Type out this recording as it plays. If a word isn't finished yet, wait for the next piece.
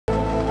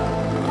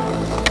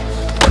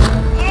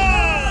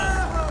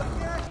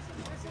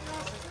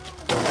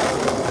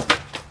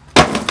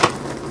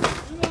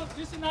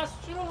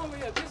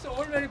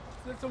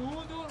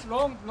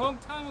long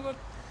time ago.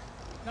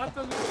 Not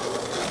the.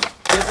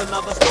 There's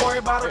another story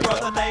about a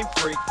brother named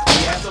Freak.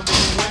 He had so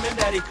many women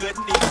that he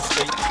couldn't even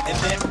sleep. And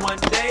then one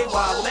day,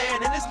 while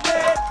laying in his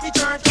bed, he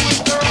turned to his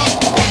girl.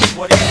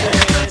 What he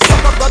said: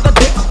 "Suck a brother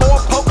dick for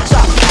a poke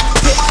chop.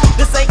 Bitch,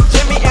 this ain't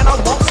Jimmy and I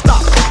won't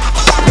stop.